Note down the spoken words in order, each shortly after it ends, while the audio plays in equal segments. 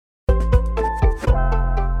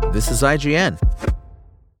This is IGN.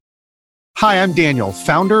 Hi, I'm Daniel,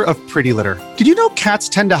 founder of Pretty Litter. Did you know cats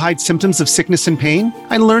tend to hide symptoms of sickness and pain?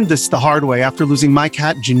 I learned this the hard way after losing my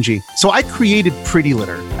cat, Gingy. So I created Pretty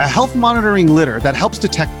Litter, a health monitoring litter that helps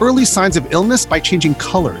detect early signs of illness by changing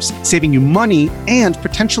colors, saving you money and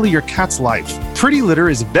potentially your cat's life. Pretty Litter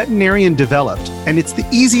is veterinarian developed, and it's the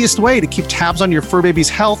easiest way to keep tabs on your fur baby's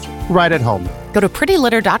health right at home. Go to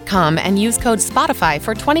prettylitter.com and use code SPOTIFY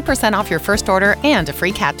for 20% off your first order and a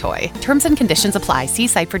free cat toy. Terms and conditions apply. See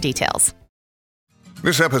site for details.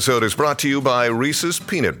 This episode is brought to you by Reese's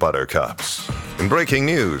Peanut Butter Cups. In breaking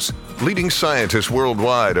news, leading scientists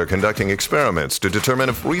worldwide are conducting experiments to determine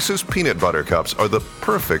if Reese's Peanut Butter Cups are the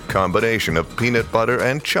perfect combination of peanut butter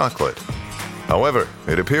and chocolate. However,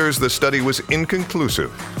 it appears the study was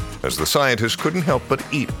inconclusive, as the scientists couldn't help but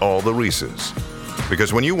eat all the Reese's.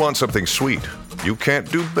 Because when you want something sweet, you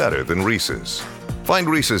can't do better than Reese's. Find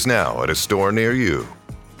Reese's now at a store near you.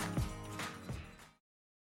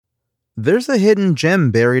 There's a hidden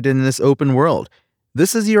gem buried in this open world.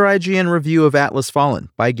 This is your IGN review of Atlas Fallen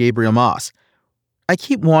by Gabriel Moss. I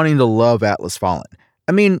keep wanting to love Atlas Fallen.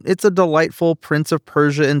 I mean, it's a delightful Prince of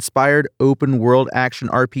Persia-inspired open-world action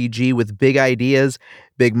RPG with big ideas,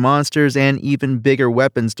 big monsters, and even bigger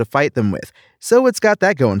weapons to fight them with, so it's got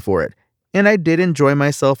that going for it. And I did enjoy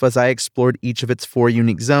myself as I explored each of its 4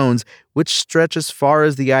 unique zones, which stretch as far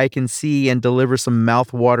as the eye can see and deliver some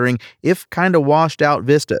mouth-watering, if kinda washed-out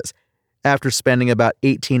vistas. After spending about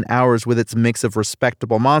 18 hours with its mix of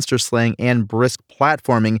respectable monster slaying and brisk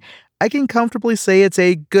platforming, I can comfortably say it's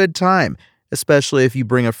a good time, especially if you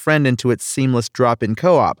bring a friend into its seamless drop-in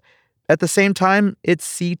co-op. At the same time, its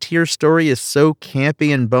C-tier story is so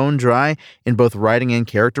campy and bone-dry in both writing and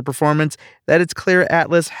character performance that it's clear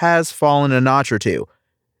Atlas has fallen a notch or two.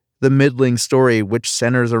 The middling story, which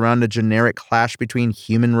centers around a generic clash between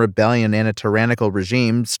human rebellion and a tyrannical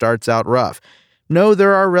regime, starts out rough. No,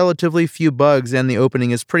 there are relatively few bugs and the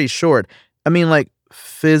opening is pretty short. I mean, like,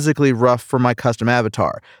 physically rough for my custom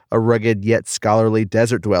avatar, a rugged yet scholarly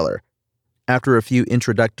desert dweller. After a few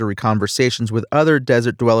introductory conversations with other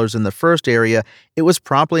desert dwellers in the first area, it was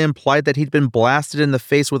promptly implied that he'd been blasted in the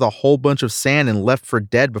face with a whole bunch of sand and left for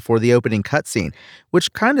dead before the opening cutscene,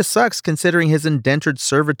 which kinda sucks considering his indentured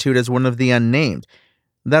servitude as one of the unnamed.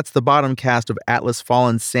 That's the bottom cast of Atlas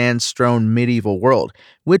Fallen's sand-strewn medieval world,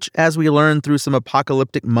 which, as we learn through some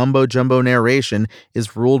apocalyptic mumbo-jumbo narration,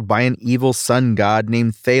 is ruled by an evil sun god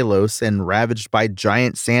named Thalos and ravaged by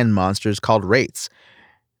giant sand monsters called wraiths.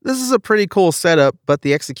 This is a pretty cool setup, but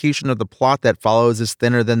the execution of the plot that follows is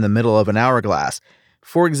thinner than the middle of an hourglass.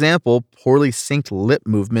 For example, poorly synced lip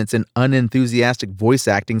movements and unenthusiastic voice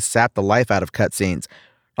acting sap the life out of cutscenes.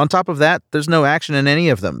 On top of that, there's no action in any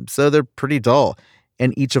of them, so they're pretty dull.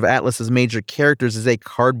 And each of Atlas's major characters is a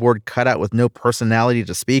cardboard cutout with no personality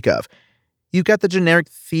to speak of. You've got the generic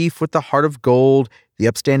thief with the heart of gold, the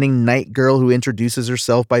upstanding knight girl who introduces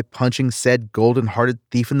herself by punching said golden-hearted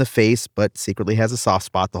thief in the face, but secretly has a soft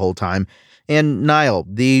spot the whole time, and Nile,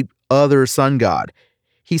 the other sun god.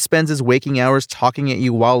 He spends his waking hours talking at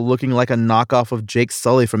you while looking like a knockoff of Jake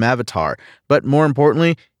Sully from Avatar, but more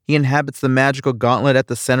importantly, he inhabits the magical gauntlet at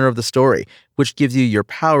the center of the story, which gives you your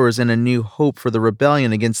powers and a new hope for the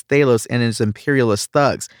rebellion against Thalos and his imperialist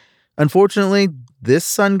thugs. Unfortunately, this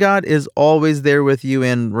sun god is always there with you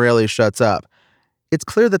and rarely shuts up. It's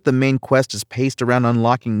clear that the main quest is paced around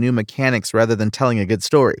unlocking new mechanics rather than telling a good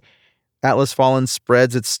story. Atlas Fallen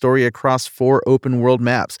spreads its story across 4 open-world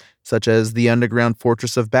maps, such as the underground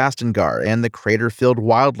fortress of Bastengar and the crater-filled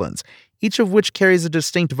Wildlands, each of which carries a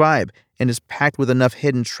distinct vibe and is packed with enough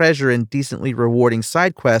hidden treasure and decently rewarding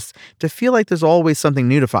side quests to feel like there's always something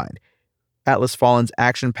new to find. Atlas Fallen's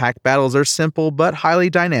action-packed battles are simple but highly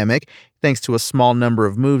dynamic, thanks to a small number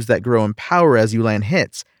of moves that grow in power as you land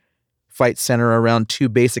hits. Fights center around 2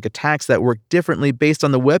 basic attacks that work differently based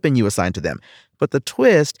on the weapon you assign to them, but the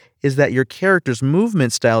twist is that your character's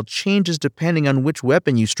movement style changes depending on which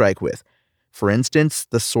weapon you strike with. For instance,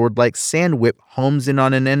 the sword-like Sand Whip homes in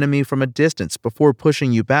on an enemy from a distance before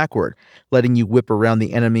pushing you backward, letting you whip around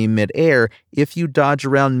the enemy mid-air if you dodge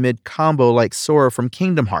around mid-combo like Sora from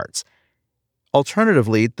Kingdom Hearts.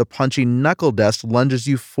 Alternatively, the punchy Knuckle Dust lunges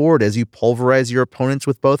you forward as you pulverize your opponents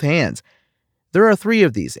with both hands. There are 3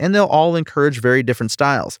 of these, and they'll all encourage very different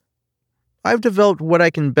styles. I've developed what I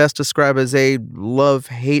can best describe as a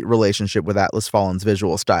love-hate relationship with Atlas Fallen's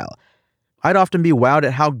visual style. I'd often be wowed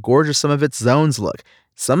at how gorgeous some of its zones look.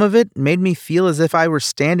 Some of it made me feel as if I were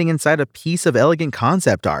standing inside a piece of elegant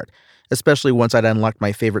concept art, especially once I'd unlocked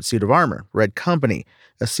my favorite suit of armor, Red Company,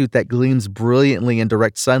 a suit that gleams brilliantly in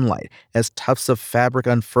direct sunlight as tufts of fabric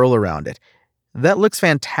unfurl around it. That looks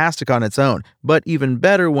fantastic on its own, but even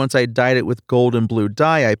better once I dyed it with gold and blue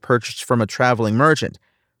dye I purchased from a traveling merchant.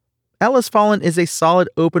 Atlas Fallen is a solid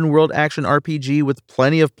open-world action RPG with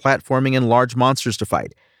plenty of platforming and large monsters to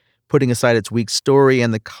fight. Putting aside its weak story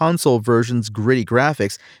and the console version's gritty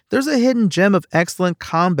graphics, there's a hidden gem of excellent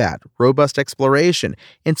combat, robust exploration,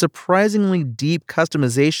 and surprisingly deep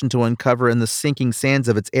customization to uncover in the sinking sands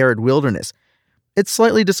of its arid wilderness. It's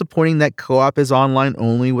slightly disappointing that co-op is online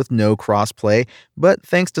only with no crossplay, but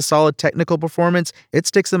thanks to solid technical performance, it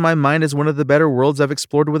sticks in my mind as one of the better worlds I've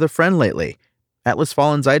explored with a friend lately. Atlas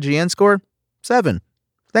Fallen's IGN score? 7.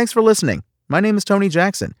 Thanks for listening. My name is Tony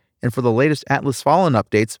Jackson, and for the latest Atlas Fallen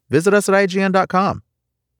updates, visit us at IGN.com.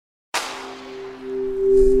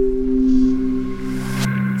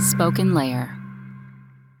 Spoken Layer.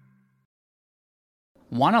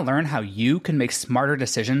 Want to learn how you can make smarter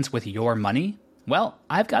decisions with your money? Well,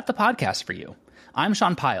 I've got the podcast for you. I'm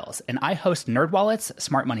Sean Piles, and I host NerdWallet's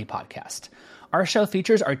Smart Money Podcast. Our show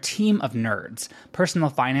features our team of nerds, personal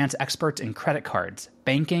finance experts in credit cards,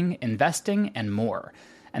 banking, investing, and more.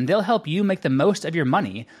 And they'll help you make the most of your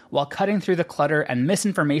money while cutting through the clutter and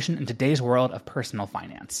misinformation in today's world of personal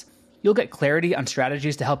finance. You'll get clarity on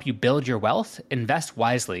strategies to help you build your wealth, invest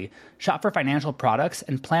wisely, shop for financial products,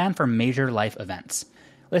 and plan for major life events.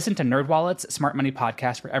 Listen to NerdWallet's Smart Money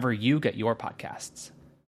Podcast wherever you get your podcasts.